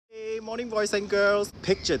morning boys and girls.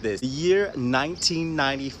 Picture this, the year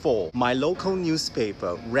 1994. My local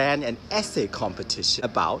newspaper ran an essay competition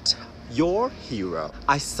about your hero.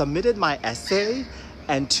 I submitted my essay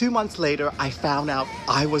and 2 months later I found out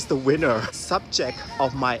I was the winner. Subject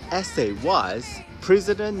of my essay was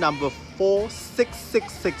prisoner number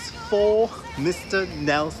 46664, Mr.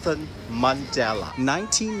 Nelson Mandela.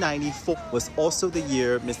 1994 was also the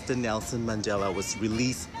year Mr. Nelson Mandela was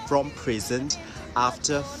released from prison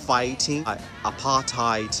after fighting an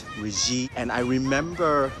apartheid regime. And I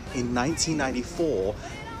remember in 1994,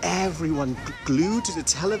 everyone glued to the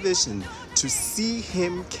television to see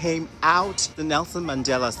him came out. The Nelson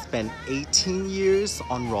Mandela spent 18 years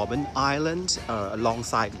on Robben Island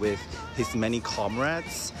alongside with his many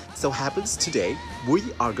comrades. So happens today, we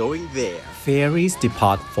are going there. Ferries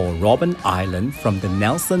depart for Robben Island from the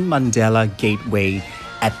Nelson Mandela Gateway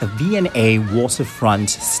at the V&A waterfront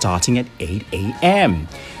starting at 8 a.m.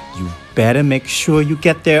 You better make sure you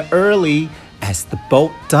get there early as the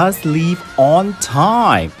boat does leave on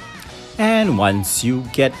time. And once you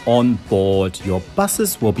get on board, your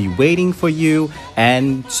buses will be waiting for you,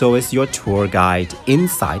 and so is your tour guide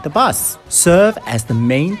inside the bus. Serve as the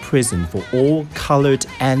main prison for all colored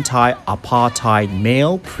anti-apartheid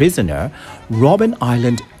male prisoner, Robben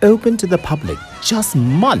Island opened to the public just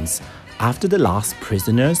months after the last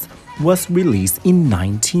prisoners was released in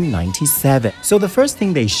 1997. So the first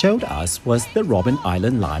thing they showed us was the Robben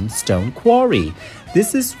Island limestone quarry.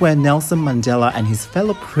 This is where Nelson Mandela and his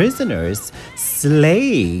fellow prisoners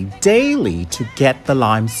slaved daily to get the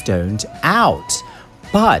limestone out.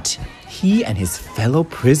 But he and his fellow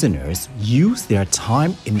prisoners used their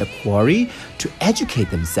time in the quarry to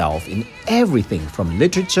educate themselves in everything from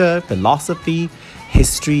literature, philosophy,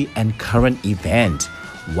 history, and current event.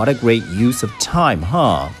 What a great use of time,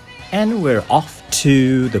 huh? And we're off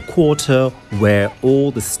to the quarter where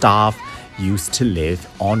all the staff used to live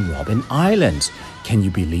on Robben Island. Can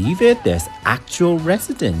you believe it? There's actual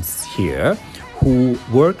residents here who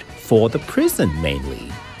worked for the prison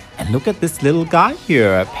mainly. And look at this little guy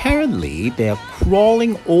here. Apparently, they're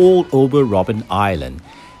crawling all over Robben Island.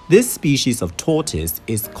 This species of tortoise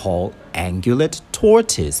is called ungulate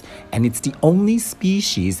tortoise, and it's the only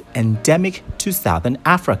species endemic to Southern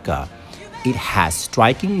Africa. It has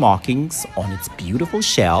striking markings on its beautiful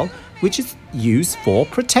shell, which is used for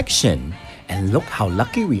protection. And look how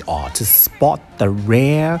lucky we are to spot the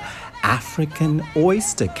rare African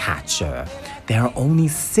oyster catcher. There are only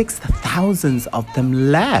 6,000 of them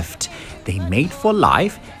left. They mate for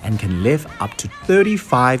life and can live up to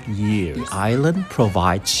 35 years. The island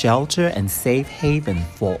provides shelter and safe haven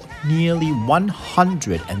for nearly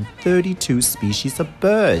 132 species of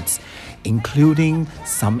birds, including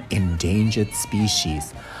some endangered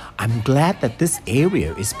species. I'm glad that this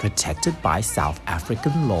area is protected by South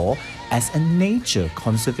African law as a nature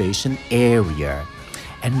conservation area.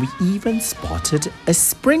 And we even spotted a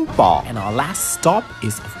springbok. And our last stop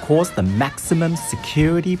is, of course, the maximum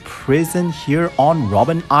security prison here on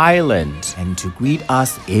Robben Island. And to greet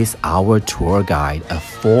us is our tour guide, a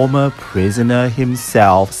former prisoner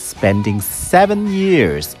himself, spending 7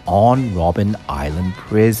 years on Robben Island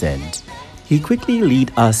prison. He quickly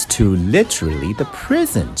led us to literally the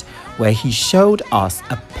prison, where he showed us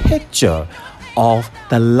a picture of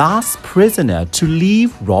the last prisoner to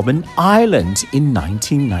leave Robben Island in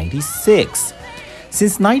 1996.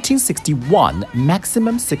 Since 1961,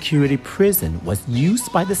 maximum security prison was used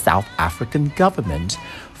by the South African government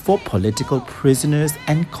for political prisoners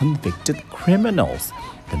and convicted criminals.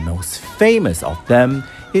 The most famous of them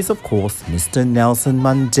is, of course, Mr. Nelson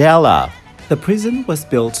Mandela. The prison was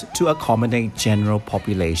built to accommodate general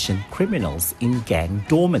population criminals in gang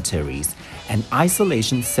dormitories and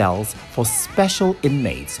isolation cells for special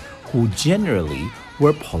inmates who generally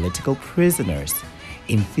were political prisoners.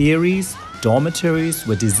 In theories, dormitories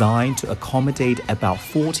were designed to accommodate about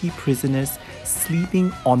 40 prisoners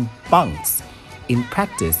sleeping on bunks. In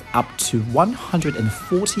practice, up to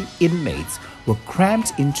 140 inmates were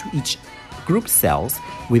crammed into each group cells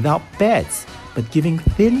without beds, but giving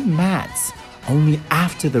thin mats. Only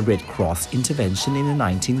after the Red Cross intervention in the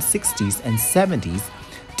 1960s and 70s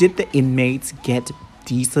did the inmates get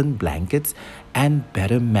decent blankets and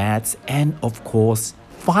better mats and, of course,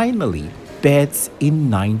 finally, beds in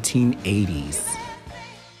 1980s.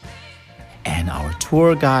 And our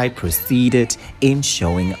tour guide proceeded in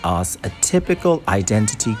showing us a typical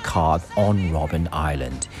identity card on Robben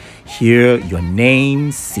Island. Here, your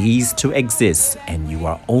name ceased to exist and you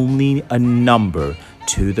are only a number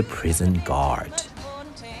to the prison guard.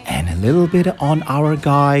 And a little bit on our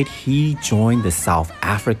guide, he joined the South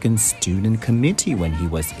African Student Committee when he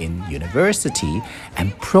was in university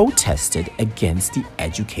and protested against the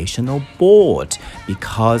educational board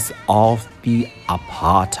because of the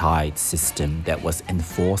apartheid system that was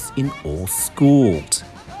enforced in all schools.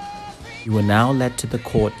 You were now led to the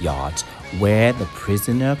courtyard where the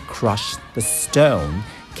prisoner crushed the stone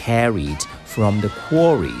carried from the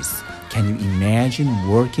quarries. Can you imagine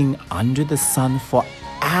working under the sun for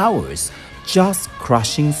hours just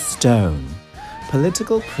crushing stone?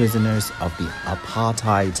 Political prisoners of the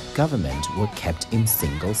apartheid government were kept in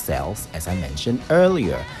single cells, as I mentioned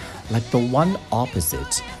earlier, like the one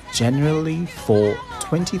opposite, generally for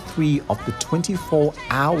 23 of the 24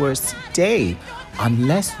 hours a day,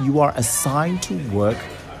 unless you are assigned to work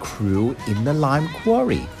crew in the lime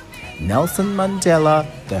quarry. Nelson Mandela,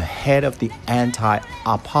 the head of the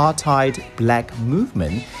anti-apartheid black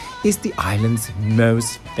movement, is the island's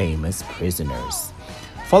most famous prisoners.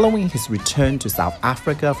 Following his return to South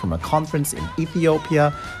Africa from a conference in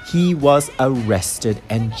Ethiopia, he was arrested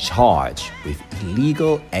and charged with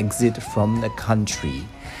illegal exit from the country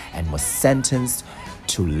and was sentenced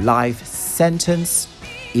to life sentence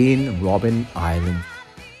in Robben Island.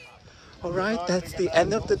 Alright, that's the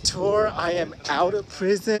end of the tour. I am out of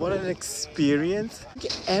prison. What an experience.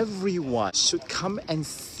 Everyone should come and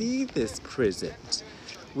see this prison,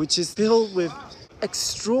 which is filled with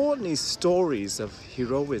extraordinary stories of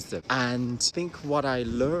heroism. And I think what I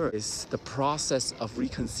learned is the process of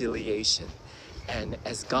reconciliation. And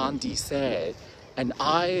as Gandhi said, an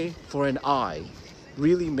eye for an eye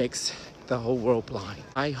really makes the whole world blind.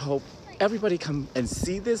 I hope everybody come and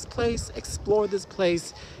see this place, explore this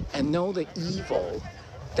place, and know the evil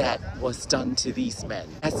that was done to these men.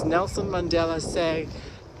 As Nelson Mandela said,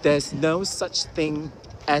 there's no such thing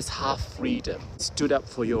as half freedom. Stood up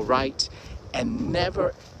for your right and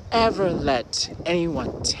never ever let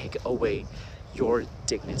anyone take away your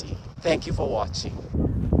dignity. Thank you for watching.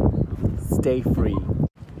 Stay free.